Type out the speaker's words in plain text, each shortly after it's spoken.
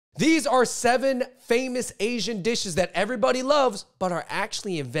These are 7 famous Asian dishes that everybody loves, but are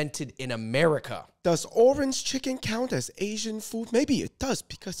actually invented in America. Does orange chicken count as Asian food? Maybe it does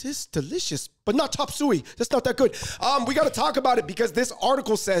because it's delicious, but not chop suey. That's not that good. We got to talk about it because this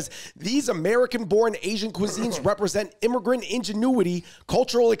article says these American-born Asian cuisines represent immigrant ingenuity,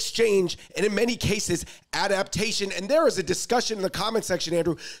 cultural exchange, and in many cases, adaptation. And there is a discussion in the comment section,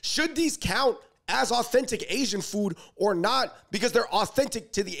 Andrew. Should these count as authentic Asian food or not, because they're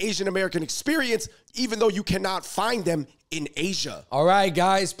authentic to the Asian American experience, even though you cannot find them in Asia? All right,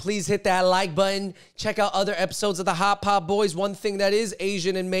 guys, please hit that like button. Check out other episodes of the Hot Pot Boys. One thing that is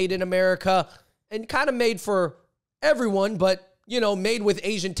Asian and made in America and kind of made for everyone, but, you know, made with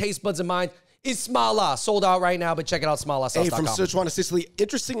Asian taste buds in mind is Smala. Sold out right now, but check it out, smalasauce.com. Hey, from Sichuan to Sicily.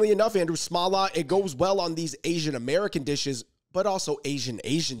 Interestingly enough, Andrew, Smala, it goes well on these Asian American dishes, but also Asian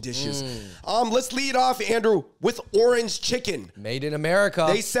dishes. Let's lead off, Andrew, with orange chicken. Made in America.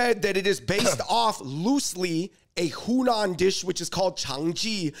 They said that it is based off loosely a Hunan dish, which is called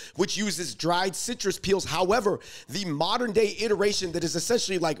changji, which uses dried citrus peels. However, the modern day iteration that is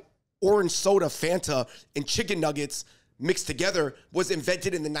essentially like orange soda, Fanta, and chicken nuggets mixed together was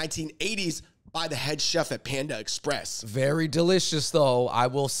invented in the 1980s by the head chef at Panda Express. Very delicious, though. I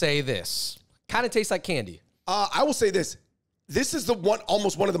will say this. Kind of tastes like candy. I will say this. This is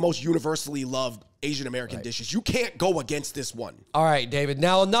almost one of the most universally loved Asian American dishes. You can't go against this one. All right, David.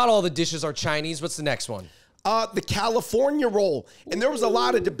 Now, not all the dishes are Chinese. What's the next one? The California roll. And there was a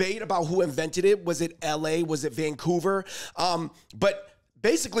lot of debate about who invented it. Was it LA? Was it Vancouver? But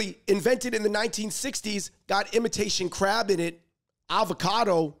basically invented in the 1960s, got imitation crab in it,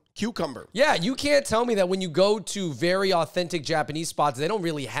 avocado, cucumber. Yeah, you can't tell me that when you go to very authentic Japanese spots, they don't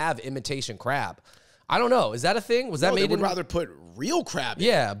really have imitation crab. I don't know. Is that a thing? Was that made? They would rather put real crab in.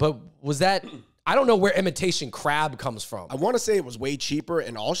 Yeah, but was that? I don't know where imitation crab comes from. I want to say it was way cheaper,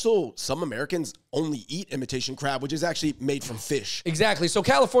 and also some Americans only eat imitation crab, which is actually made from fish. Exactly. So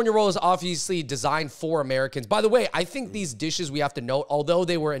California roll is obviously designed for Americans. By the way, I think these dishes, we have to note, although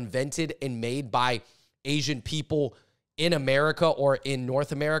they were invented and made by Asian people in America or in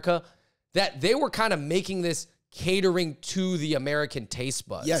North America, that they were kind of making this catering to the American taste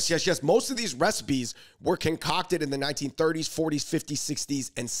buds. Yes. Most of these recipes were concocted in the 1930s, 40s, 50s,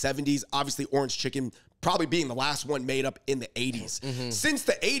 60s, and 70s. Obviously, orange chicken probably being the last one made up in the 80s. Since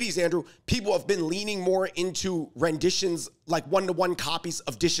the 80s, Andrew, people have been leaning more into renditions, like one-to-one copies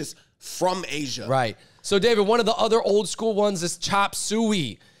of dishes from Asia. Right. So, David, one of the other old school ones is chop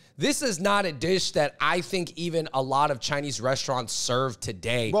suey. This is not a dish that I think even a lot of Chinese restaurants serve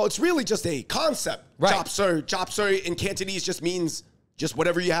today. Well, it's really just a concept. Right. Chop suey. Chop suey in Cantonese just means just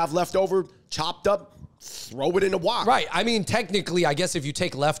whatever you have left over, chopped up, throw it in a wok. Right. I mean, technically, I guess if you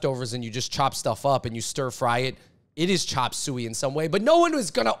take leftovers and you just chop stuff up and you stir fry it, it is chop suey in some way. But no one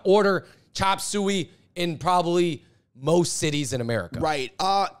is going to order chop suey in probably most cities in America. Right.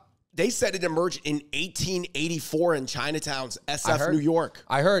 They said it emerged in 1884 in Chinatown's SF, New York.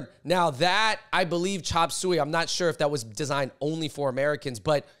 I heard. Now that, I believe chop suey, I'm not sure if that was designed only for Americans,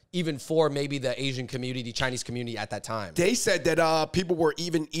 but even for maybe the Asian community, Chinese community at that time. They said that people were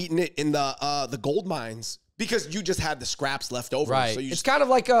even eating it in the gold mines because you just had the scraps left over. Right. So it's kind of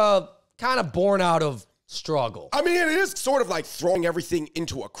like born out of struggle. I mean, it is sort of like throwing everything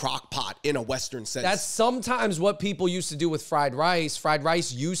into a crock pot in a Western sense. That's sometimes what people used to do with fried rice. Fried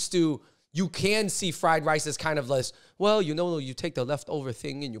rice you can see fried rice as kind of less, well, you take the leftover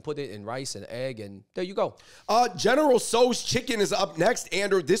thing and you put it in rice and egg and there you go. General Tso's chicken is up next,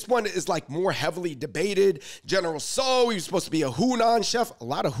 Andrew. This one is like more heavily debated. General Tso, he was supposed to be a Hunan chef. A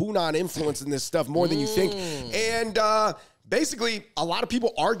lot of Hunan influence in this stuff, more than you think. And basically, a lot of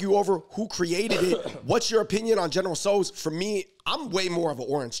people argue over who created it. What's your opinion on General Tso's? For me, I'm way more of an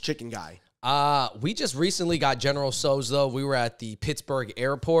orange chicken guy. We just recently got General Tso's, though. We were at the Pittsburgh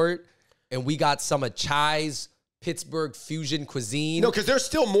airport, and we got some of Chai's Pittsburgh fusion cuisine. No, because they're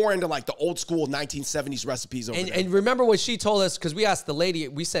still more into like the old school 1970s recipes over there. And remember what she told us, because we asked the lady,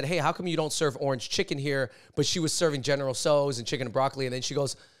 we said, hey, how come you don't serve orange chicken here? But she was serving General Tso's and chicken and broccoli. And then she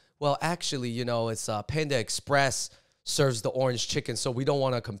goes, well, actually, it's Panda Express serves the orange chicken, so we don't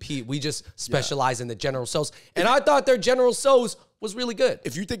want to compete. We just specialize in the General Tso's. And I thought their General Tso's was really good.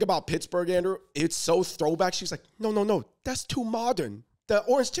 If you think about Pittsburgh, Andrew, it's so throwback. She's like, no, that's too modern. The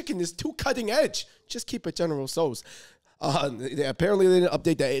orange chicken is too cutting edge. Just keep it General Tso's. Apparently, they didn't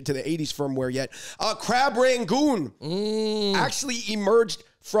update that to the 80s firmware yet. Crab Rangoon actually emerged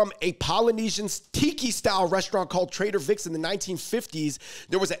from a Polynesian tiki-style restaurant called Trader Vic's in the 1950s.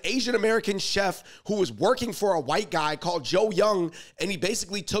 There was an Asian-American chef who was working for a white guy called Joe Young, and he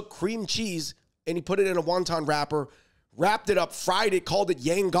basically took cream cheese and he put it in a wonton wrapper, wrapped it up, fried it, called it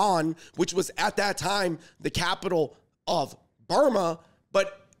Yangon, which was at that time the capital of Burma,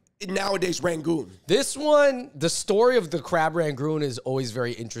 but nowadays Rangoon. This one, the story of the crab rangoon is always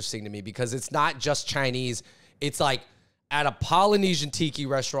very interesting to me because it's not just Chinese. It's like at a Polynesian tiki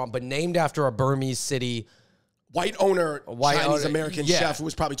restaurant, but named after a Burmese city. White owner, Chinese-American chef who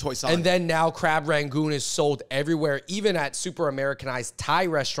was probably Toy Son. And then now crab rangoon is sold everywhere, even at super Americanized Thai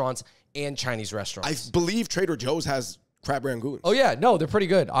restaurants and Chinese restaurants. I believe Trader Joe's has crab rangoon. Oh, yeah. No, they're pretty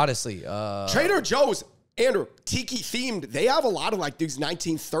good, honestly. Trader Joe's, Andrew, tiki themed. They have a lot of like these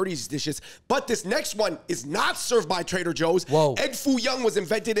 1930s dishes, but this next one is not served by Trader Joe's. Whoa. Egg foo young was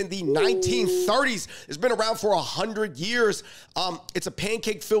invented in the 1930s. It's been around for 100 years. It's a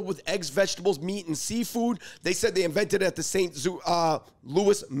pancake filled with eggs, vegetables, meat, and seafood. They said they invented it at the St.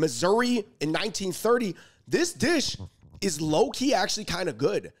 Louis, Missouri in 1930. This dish is low-key actually kind of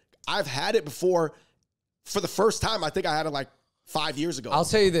good. I've had it before for the first time. I think I had it like 5 years ago. I'll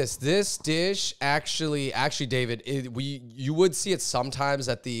tell you this dish actually, David, you would see it sometimes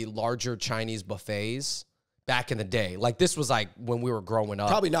at the larger Chinese buffets back in the day. Like this was like when we were growing up.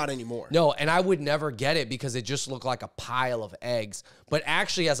 Probably not anymore. No, and I would never get it because it just looked like a pile of eggs. But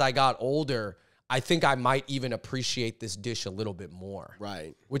actually, as I got older, I think I might even appreciate this dish a little bit more.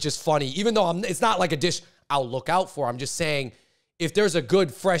 Right. Which is funny, even though it's not like a dish I'll look out for. I'm just saying, if there's a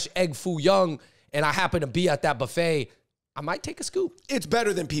good fresh egg foo young and I happen to be at that buffet, I might take a scoop. It's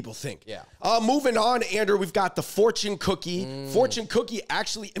better than people think. Yeah. Moving on, Andrew, we've got the fortune cookie. Fortune cookie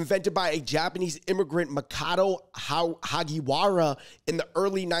actually invented by a Japanese immigrant, Makoto Hagiwara, in the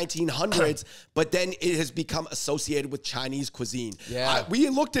early 1900s, but then it has become associated with Chinese cuisine. Yeah. We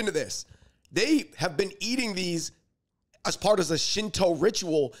looked into this. They have been eating these as part of a Shinto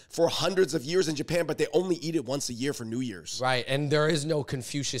ritual for hundreds of years in Japan, but they only eat it once a year for New Year's. Right, and there is no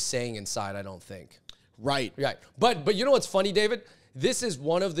Confucius saying inside, I don't think. Right. Right. But you know what's funny, David? This is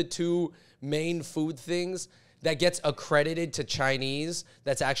one of the two main food things that gets accredited to Chinese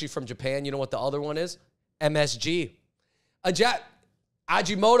that's actually from Japan. You know what the other one is? MSG.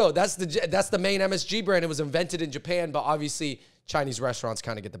 Ajinomoto, that's the main MSG brand. It was invented in Japan, but obviously Chinese restaurants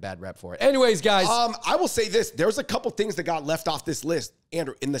kind of get the bad rep for it. Anyways, guys. I will say this. There's a couple things that got left off this list.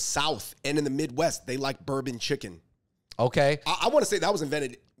 Andrew, in the South and in the Midwest, they like bourbon chicken. Okay. I want to say that was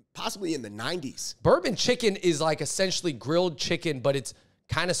invented possibly in the 90s. Bourbon chicken is like essentially grilled chicken, but it's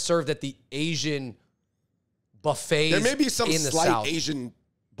kind of served at the Asian buffets. There may be some in the slight South. Asian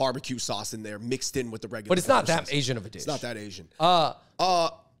barbecue sauce in there mixed in with the regular. But it's not sauce. that Asian of a dish. It's not that Asian.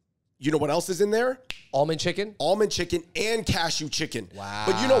 You know what else is in there? Almond chicken? Almond chicken and cashew chicken. Wow.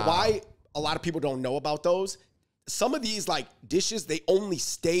 But you know why a lot of people don't know about those? Some of these like dishes, they only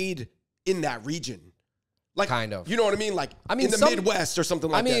stayed in that region. Like, kind of. You know what I mean? Like in the Midwest or something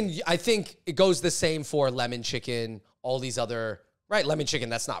like that. I think it goes the same for lemon chicken, all these other, right? Lemon chicken,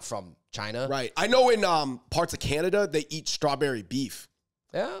 that's not from China. Right. I know in parts of Canada, they eat strawberry beef.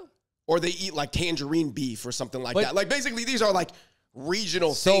 Yeah. Or they eat like tangerine beef or something like that. Like basically these are like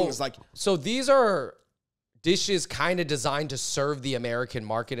regional things. Like, so these are dishes kind of designed to serve the American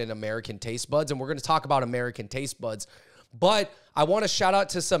market and American taste buds. And we're going to talk about American taste buds. But I want to shout out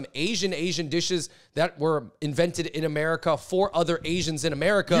to some Asian dishes that were invented in America for other Asians in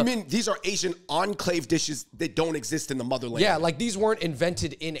America. You mean these are Asian enclave dishes that don't exist in the motherland? Yeah, like these weren't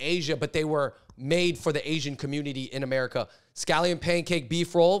invented in Asia, but they were made for the Asian community in America. Scallion pancake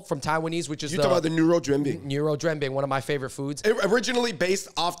beef roll from Taiwanese, which is You're talking about the Nuro Drenbing. Nuro Drenbing, one of my favorite foods. Originally based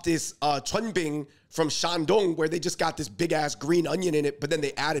off this Chunbing from Shandong, where they just got this big-ass green onion in it, but then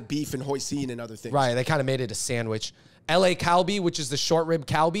they added beef and hoisin and other things. Right, they kind of made it a sandwich. LA Kalbi, which is the short rib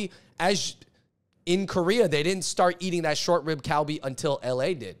Kalbi. As in Korea, they didn't start eating that short rib Kalbi until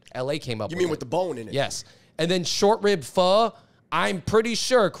LA did. LA came up with it. You mean with the bone in it? Yes. And then short rib pho, I'm pretty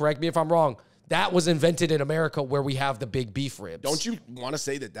sure, correct me if I'm wrong, that was invented in America where we have the big beef ribs. Don't you want to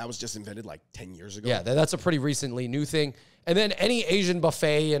say that that was just invented like 10 years ago? Yeah, that's a pretty recently new thing. And then any Asian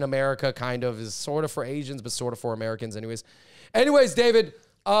buffet in America kind of is sort of for Asians, but sort of for Americans anyways. Anyways, David,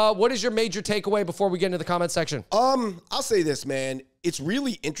 what is your major takeaway before we get into the comment section? I'll say this, man. It's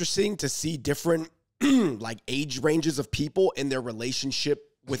really interesting to see different like age ranges of people and their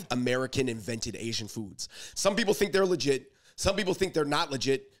relationship with American invented Asian foods. Some people think they're legit. Some people think they're not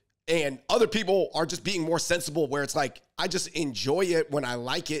legit. And other people are just being more sensible where it's like, I just enjoy it when I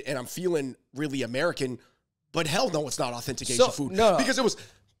like it and I'm feeling really American. But hell no, it's not authentic Asian food. No. Because it was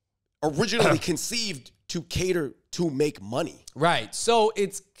originally conceived to cater to make money. Right. So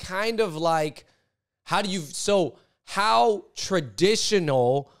it's kind of like, how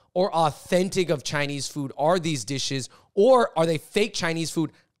traditional or authentic of Chinese food are these dishes, or are they fake Chinese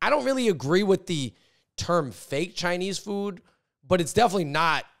food? I don't really agree with the term fake Chinese food, but it's definitely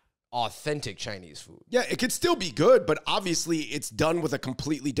not authentic Chinese food. Yeah, it could still be good, but obviously it's done with a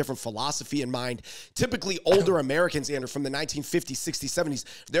completely different philosophy in mind. Typically, older Americans, Andrew, from the 1950s, 60s, 70s,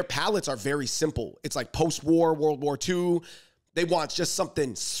 their palates are very simple. It's like post-war, World War II. They want just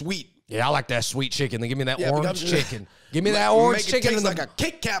something sweet. Yeah, I like that sweet chicken. They give me that orange chicken. Give me that orange chicken. It tastes like a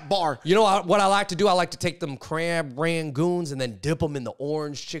Kit Kat bar. You know what I like to do? I like to take them crab rangoons and then dip them in the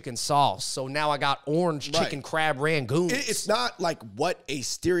orange chicken sauce. So now I got orange chicken crab rangoons. It's not like what a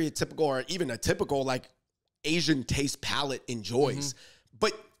stereotypical or even a typical like Asian taste palette enjoys.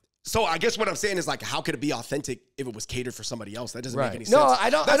 But so I guess what I'm saying is like, how could it be authentic if it was catered for somebody else? That doesn't make any sense. No, I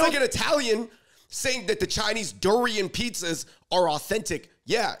don't. That's like an Italian saying that the Chinese durian pizzas are authentic.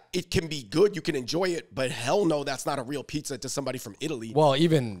 Yeah, it can be good. You can enjoy it, but hell no, that's not a real pizza to somebody from Italy. Well,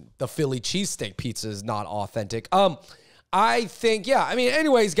 even the Philly cheesesteak pizza is not authentic. I think, yeah. I mean,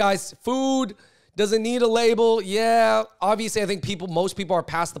 anyways, guys, food doesn't need a label. Yeah, obviously, I think most people are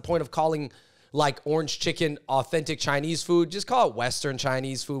past the point of calling like orange chicken authentic Chinese food. Just call it Western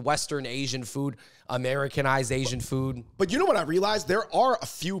Chinese food, Western Asian food, Americanized Asian food. But you know what I realized? There are a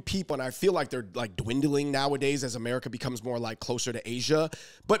few people, and I feel like they're like dwindling nowadays as America becomes more like closer to Asia.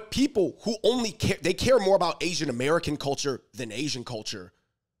 But people who only care, they care more about Asian American culture than Asian culture.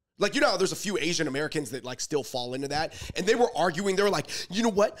 Like, you know, there's a few Asian Americans that like still fall into that. And they were arguing. They were like, you know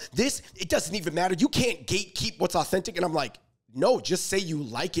what? It doesn't even matter. You can't gatekeep what's authentic. And I'm like, no, just say you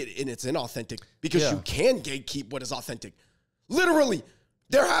like it and it's inauthentic because you can gatekeep what is authentic. Literally,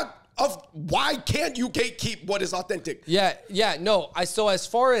 why can't you gatekeep what is authentic? Yeah, no. So as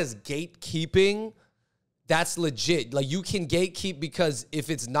far as gatekeeping, that's legit. Like you can gatekeep because if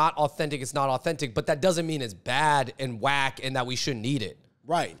it's not authentic, it's not authentic. But that doesn't mean it's bad and whack and that we shouldn't eat it.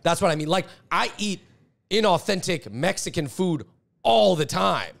 Right. That's what I mean. Like I eat inauthentic Mexican food all the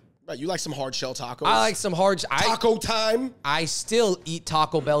time. Right, you like some hard shell tacos? I like some hard taco time. I still eat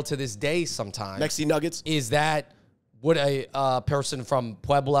Taco Bell to this day sometimes. Mexi nuggets. Would a person from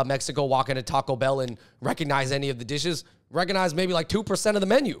Puebla, Mexico walk into Taco Bell and recognize any of the dishes? Recognize maybe like 2% of the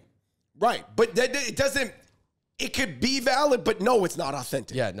menu. Right, but it doesn't, it could be valid, but no, it's not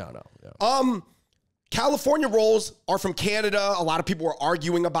authentic. Yeah, no. California rolls are from Canada. A lot of people were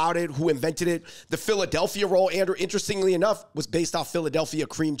arguing about it, who invented it. The Philadelphia roll, Andrew, interestingly enough, was based off Philadelphia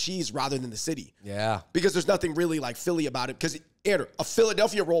cream cheese rather than the city. Yeah. Because there's nothing really like Philly about it. Because, Andrew, a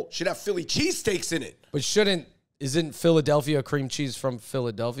Philadelphia roll should have Philly cheesesteaks in it. But isn't Philadelphia cream cheese from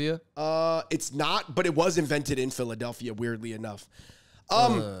Philadelphia? It's not, but it was invented in Philadelphia, weirdly enough.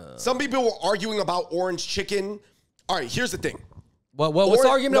 Some people were arguing about orange chicken. All right, here's the thing. What's the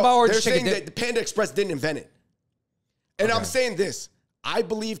argument about orange chicken? They're saying that the Panda Express didn't invent it. And I'm saying this. I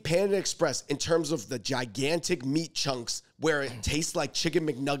believe Panda Express, in terms of the gigantic meat chunks where it tastes like chicken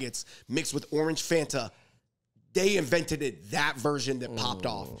McNuggets mixed with orange Fanta, they invented it, that version that popped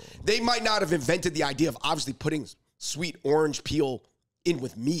off. They might not have invented the idea of obviously putting sweet orange peel in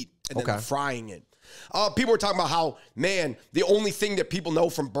with meat and then frying it. People were talking about how, man, the only thing that people know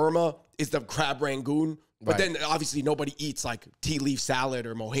from Burma is the crab rangoon. But then obviously nobody eats like tea leaf salad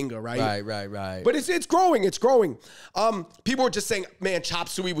or mohinga, right? Right. But it's growing. It's growing. People were just saying, man, chop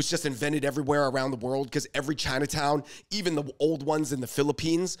suey was just invented everywhere around the world because every Chinatown, even the old ones in the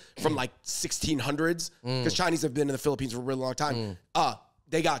Philippines from like 1600s, because Chinese have been in the Philippines for a really long time,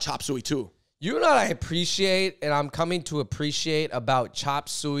 they got chop suey too. You know what I appreciate, and I'm coming to appreciate about chop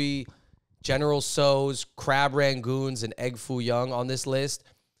suey, General Tso's, crab rangoons, and egg foo young on this list,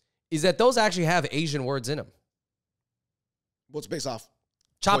 is that those actually have Asian words in them. What's based off?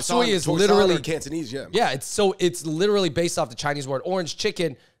 Chop suey is literally Cantonese, yeah. Yeah, it's literally based off the Chinese word. Orange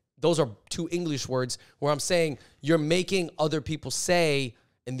chicken, those are two English words where I'm saying you're making other people say,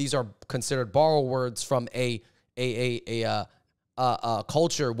 and these are considered borrowed words from a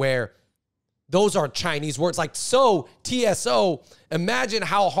culture where those are Chinese words. Like TSO, imagine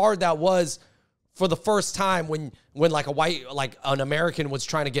how hard that was for the first time when like an American was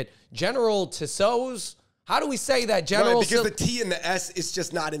trying to get General Tissot's. How do we say that, General? Right, because the T and the S is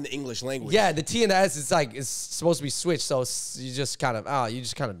just not in the English language. Yeah, the T and the S is supposed to be switched, so you just kind of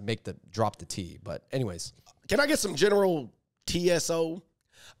drop the T. But anyways, can I get some General TSO?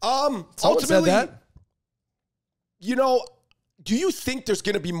 Someone said that. You know, do you think there's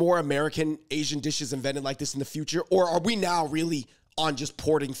going to be more American Asian dishes invented like this in the future, or are we now really on just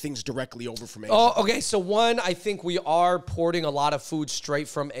porting things directly over from Asia? Oh, okay. So one, I think we are porting a lot of food straight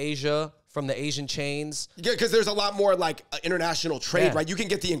from Asia, from the Asian chains. Yeah, because there's a lot more like international trade, right? You can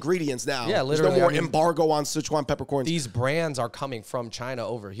get the ingredients now. Yeah, literally. There's no more embargo on Sichuan peppercorns. These brands are coming from China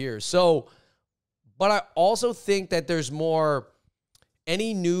over here. So, but I also think that there's more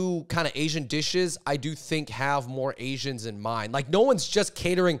any new kind of Asian dishes, I do think have more Asians in mind. Like, no one's just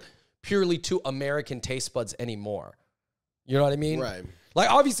catering purely to American taste buds anymore. You know what I mean? Right. Like,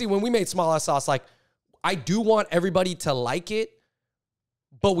 obviously, when we made small ass sauce, like, I do want everybody to like it,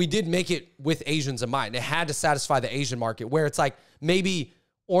 but we did make it with Asians in mind. It had to satisfy the Asian market, where it's like maybe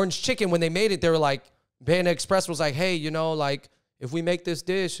orange chicken, when they made it, they were like, Panda Express was like, hey, you know, like, if we make this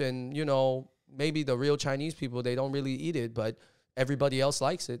dish and, you know, maybe the real Chinese people, they don't really eat it, but everybody else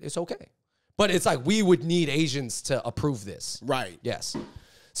likes it, it's okay. But it's like, we would need Asians to approve this. Right. Yes.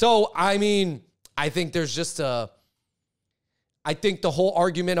 So, I mean, I think there's just I think the whole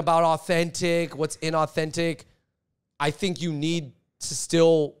argument about authentic, what's inauthentic, I think you need to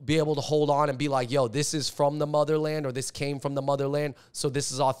still be able to hold on and be like, yo, this is from the motherland, or this came from the motherland, so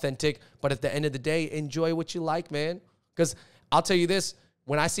this is authentic. But at the end of the day, enjoy what you like, man. Because I'll tell you this,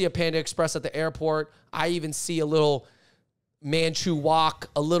 when I see a Panda Express at the airport, I even see a little Manchu Wok,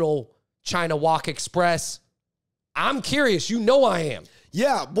 a little China Wok Express. I'm curious. You know I am.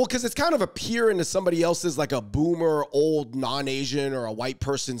 Yeah, well, because it's kind of a peer into somebody else's, like a boomer, old, non-Asian, or a white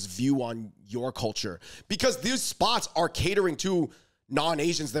person's view on your culture. Because these spots are catering to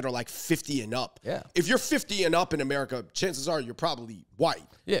non-Asians that are like 50 and up. Yeah. If you're 50 and up in America, chances are you're probably white.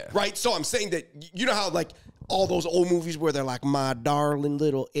 Yeah. Right? So I'm saying that, you know how like all those old movies where they're like, my darling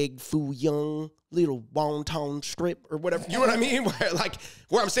little egg foo young, little wonton strip, or whatever. You know what I mean?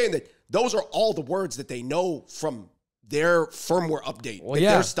 Where I'm saying that those are all the words that they know from their firmware update that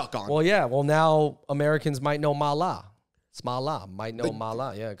they're stuck on. Well, yeah. Well, now Americans might know mala. It's mala. Might know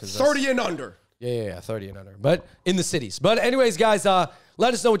mala. Yeah. Because 30 and under. Yeah, 30 and under. But in the cities. But anyways, guys,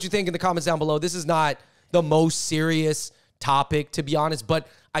 let us know what you think in the comments down below. This is not the most serious topic, to be honest. But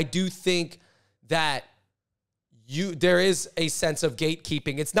I do think that there is a sense of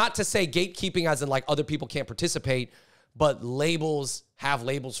gatekeeping. It's not to say gatekeeping as in like other people can't participate, but labels have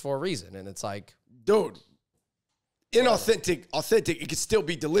labels for a reason. And it's like, dude, authentic, it could still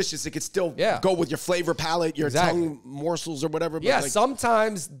be delicious. It could still go with your flavor palette, your tongue morsels or whatever. But yeah, like,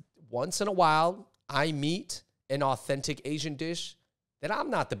 sometimes, once in a while, I meet an authentic Asian dish that I'm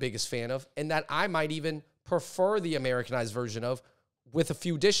not the biggest fan of, and that I might even prefer the Americanized version of with a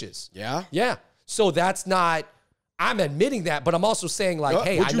few dishes. Yeah? Yeah. So that's not, I'm admitting that, but I'm also saying like,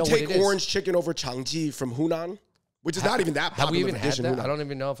 hey, I know what it is. Would you take orange chicken over changji from Hunan? Which is not even that popular. Have we even had that? Hunan. I don't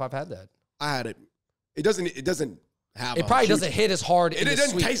even know if I've had that. I had it. It doesn't have it probably doesn't hit as hard. It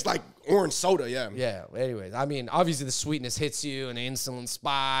doesn't taste like orange soda, yeah. Yeah, anyways. I mean, obviously the sweetness hits you and the insulin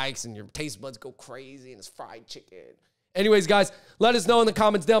spikes and your taste buds go crazy and it's fried chicken. Anyways, guys, let us know in the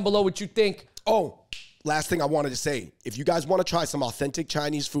comments down below what you think. Oh, last thing I wanted to say. If you guys want to try some authentic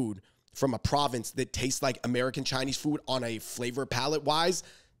Chinese food from a province that tastes like American Chinese food on a flavor palette-wise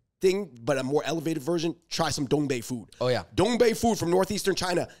thing, but a more elevated version, try some Dongbei food. Oh, yeah. Dongbei food from northeastern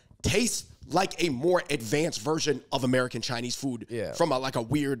China tastes like a more advanced version of American Chinese food from a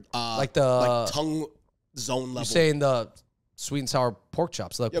weird like tongue zone level. You're saying the sweet and sour pork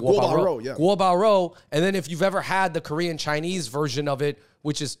chops, like guo bao rou, yeah. Guo bao rou. And then if you've ever had the Korean Chinese version of it,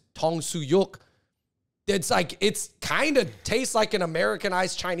 which is tong su yuk, it's kind of tastes like an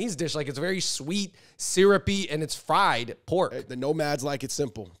Americanized Chinese dish. Like it's very sweet, syrupy, and it's fried pork. Hey, the nomads like it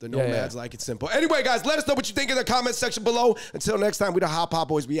simple. The nomads like it simple. Anyway, guys, let us know what you think in the comments section below. Until next time, we the Hot Pot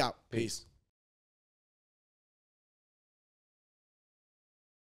Boys. We out. Peace.